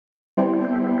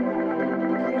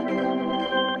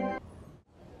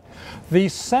The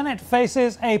Senate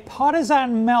faces a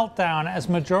partisan meltdown as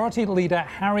Majority Leader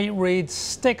Harry Reid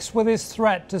sticks with his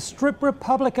threat to strip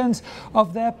Republicans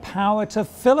of their power to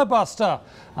filibuster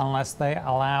unless they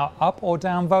allow up or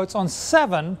down votes on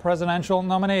 7 presidential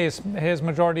nominees. Here's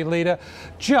Majority Leader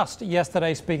just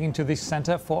yesterday speaking to the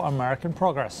Center for American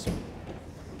Progress.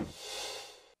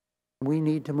 We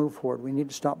need to move forward. We need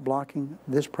to stop blocking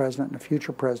this president and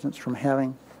future presidents from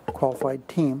having a qualified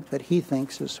team that he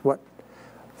thinks is what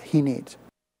he needs.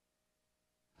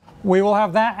 We will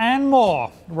have that and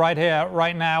more right here,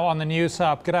 right now on the News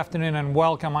Hub. Good afternoon and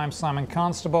welcome. I'm Simon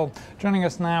Constable. Joining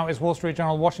us now is Wall Street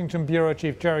Journal Washington Bureau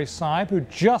Chief Jerry Seib, who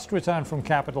just returned from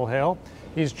Capitol Hill.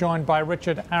 He's joined by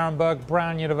Richard Arenberg,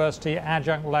 Brown University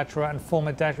adjunct lecturer and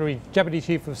former Deputy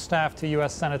Chief of Staff to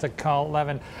U.S. Senator Carl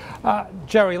Levin.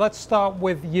 Jerry, let's start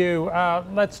with you.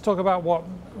 Let's talk about what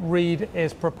Reid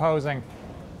is proposing.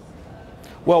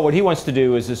 Well, what he wants to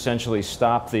do is essentially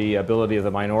stop the ability of the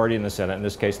minority in the Senate, in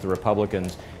this case the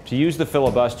Republicans, to use the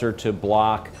filibuster to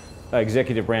block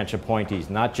executive branch appointees,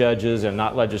 not judges and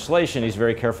not legislation. He's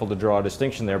very careful to draw a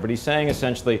distinction there, but he's saying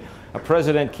essentially a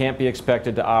president can't be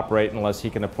expected to operate unless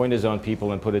he can appoint his own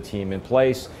people and put a team in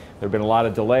place. There have been a lot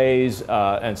of delays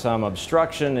and some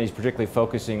obstruction. He's particularly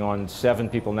focusing on 7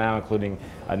 people now, including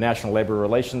National Labor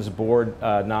Relations Board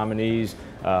nominees,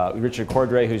 Richard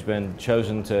Cordray, who's been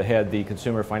chosen to head the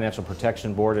Consumer Financial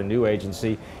Protection Board, a new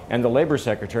agency, and the Labor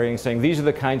Secretary, and saying these are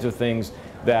the kinds of things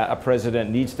that a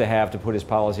president needs to have to put his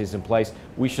policies in place.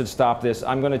 We should stop this.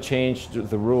 I'm going to change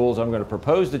the rules. I'm going to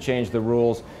propose to change the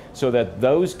rules so that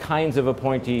those kinds of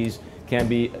appointees can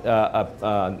be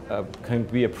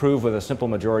approved with a simple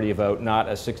majority vote, not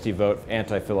a 60-vote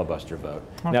anti-filibuster vote.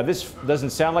 Now, this doesn't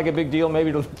sound like a big deal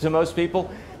maybe to most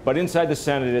people, but inside the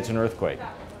Senate, it's an earthquake.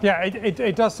 Yeah,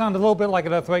 it does sound a little bit like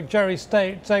an earthquake. Jerry,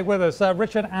 stay with us.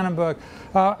 Richard Arenberg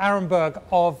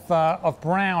of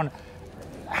Brown.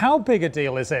 How big a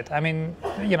deal is it? I mean,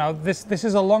 you know, this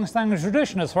is a long-standing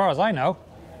tradition as far as I know.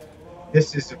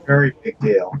 This is a very big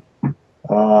deal.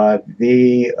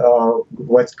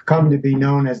 What's come to be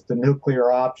known as the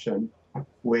nuclear option,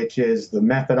 which is the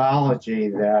methodology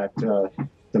that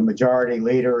the majority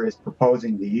leader is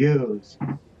proposing to use.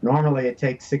 Normally it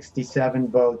takes 67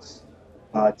 votes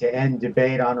to end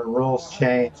debate on a rules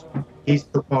change. He's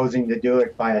proposing to do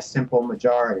it by a simple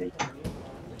majority.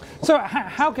 So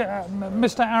how can,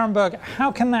 Mr. Arenberg,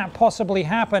 how can that possibly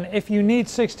happen if you need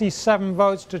 67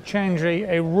 votes to change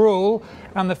a rule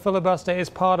and the filibuster is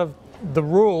part of the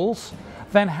rules?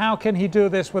 Then how can he do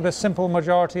this with a simple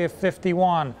majority of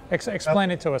 51? Explain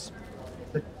it to us.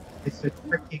 It's a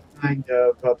tricky kind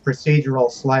of procedural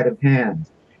sleight of hand.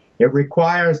 It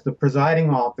requires the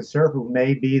presiding officer, who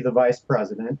may be the vice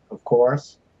president, of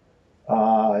course.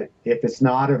 If it's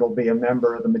not, it'll be a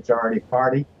member of the majority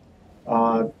party.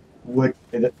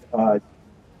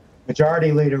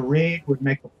 Majority Leader Reid would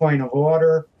make a point of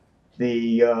order.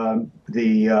 The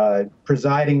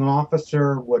presiding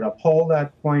officer would uphold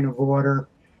that point of order.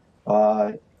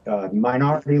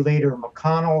 Minority Leader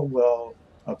McConnell will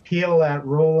appeal that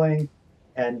ruling,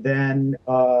 and then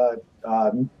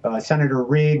Senator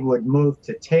Reid would move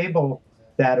to table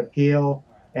that appeal.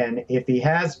 And if he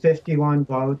has 51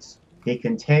 votes, he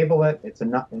can table it. It's a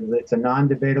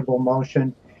non-debatable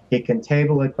motion. He can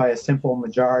table it by a simple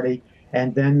majority,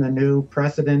 and then the new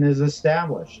precedent is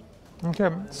established.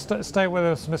 Okay, stay with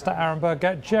us, Mr.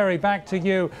 Arenberg. Jerry, back to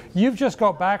you. You've just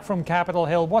got back from Capitol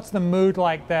Hill. What's the mood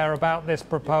like there about this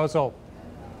proposal?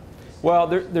 Well,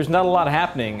 there's not a lot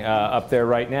happening up there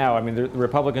right now. I mean, the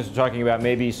Republicans are talking about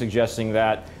maybe suggesting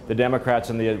that the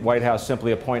Democrats in the White House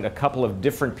simply appoint a couple of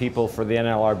different people for the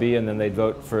NLRB, and then they'd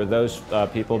vote for those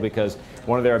people, because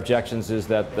one of their objections is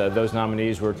that those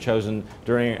nominees were chosen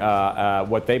during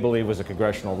what they believe was a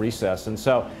congressional recess. And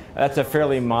so that's a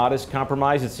fairly modest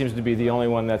compromise. It seems to be the only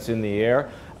one that's in the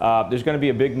air. There's going to be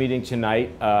a big meeting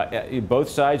tonight. Both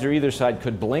sides or either side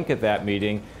could blink at that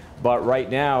meeting. But right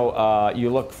now,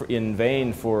 you look in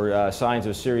vain for signs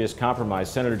of serious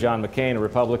compromise. Senator John McCain, a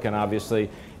Republican, obviously,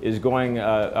 is going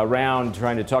around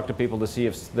trying to talk to people to see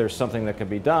if there's something that can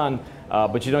be done,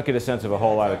 but you don't get a sense of a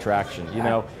whole lot of traction. You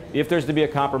know, if there's to be a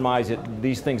compromise,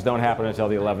 these things don't happen until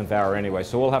the 11th hour anyway,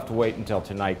 so we'll have to wait until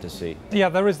tonight to see. Yeah,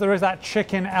 there is that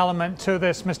chicken element to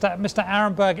this, Mr.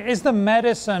 Arenberg. Is the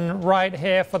medicine right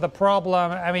here for the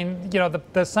problem? I mean, you know,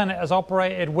 the Senate has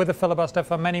operated with a filibuster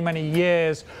for many, many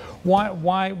years.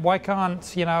 Why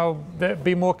can't, you know,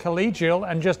 be more collegial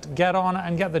and just get on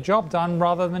and get the job done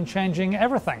rather than changing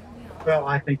everything? Well,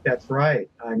 I think that's right.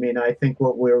 I mean, I think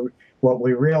what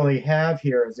we really have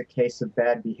here is a case of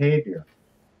bad behavior.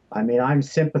 I mean, I'm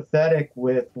sympathetic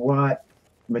with what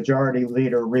Majority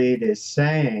Leader Reid is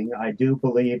saying. I do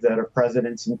believe that a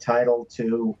president's entitled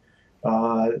to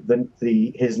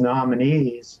his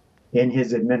nominees in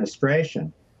his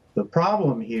administration. The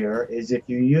problem here is if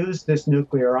you use this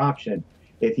nuclear option,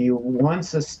 if you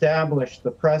once establish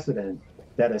the precedent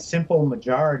that a simple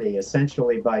majority,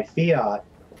 essentially by fiat,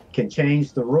 can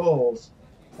change the rules,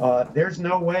 there's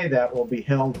no way that will be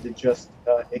held to just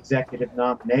executive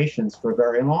nominations for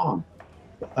very long.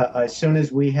 As soon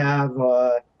as we have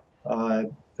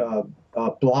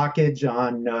blockage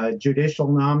on judicial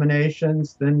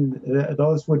nominations, then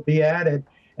those would be added,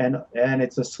 and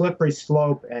it's a slippery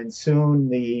slope. And soon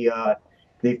the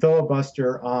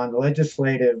filibuster on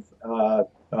legislative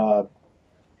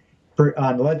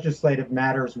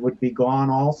matters would be gone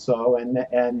also,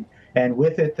 and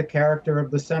with it the character of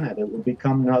the Senate. It would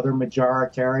become another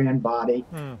majoritarian body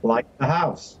like the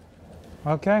House.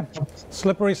 Okay,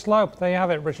 slippery slope. There you have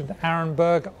it. Richard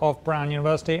Arenberg of Brown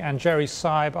University and Jerry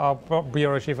Seib, our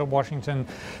bureau chief at Washington,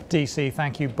 D.C.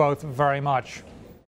 Thank you both very much.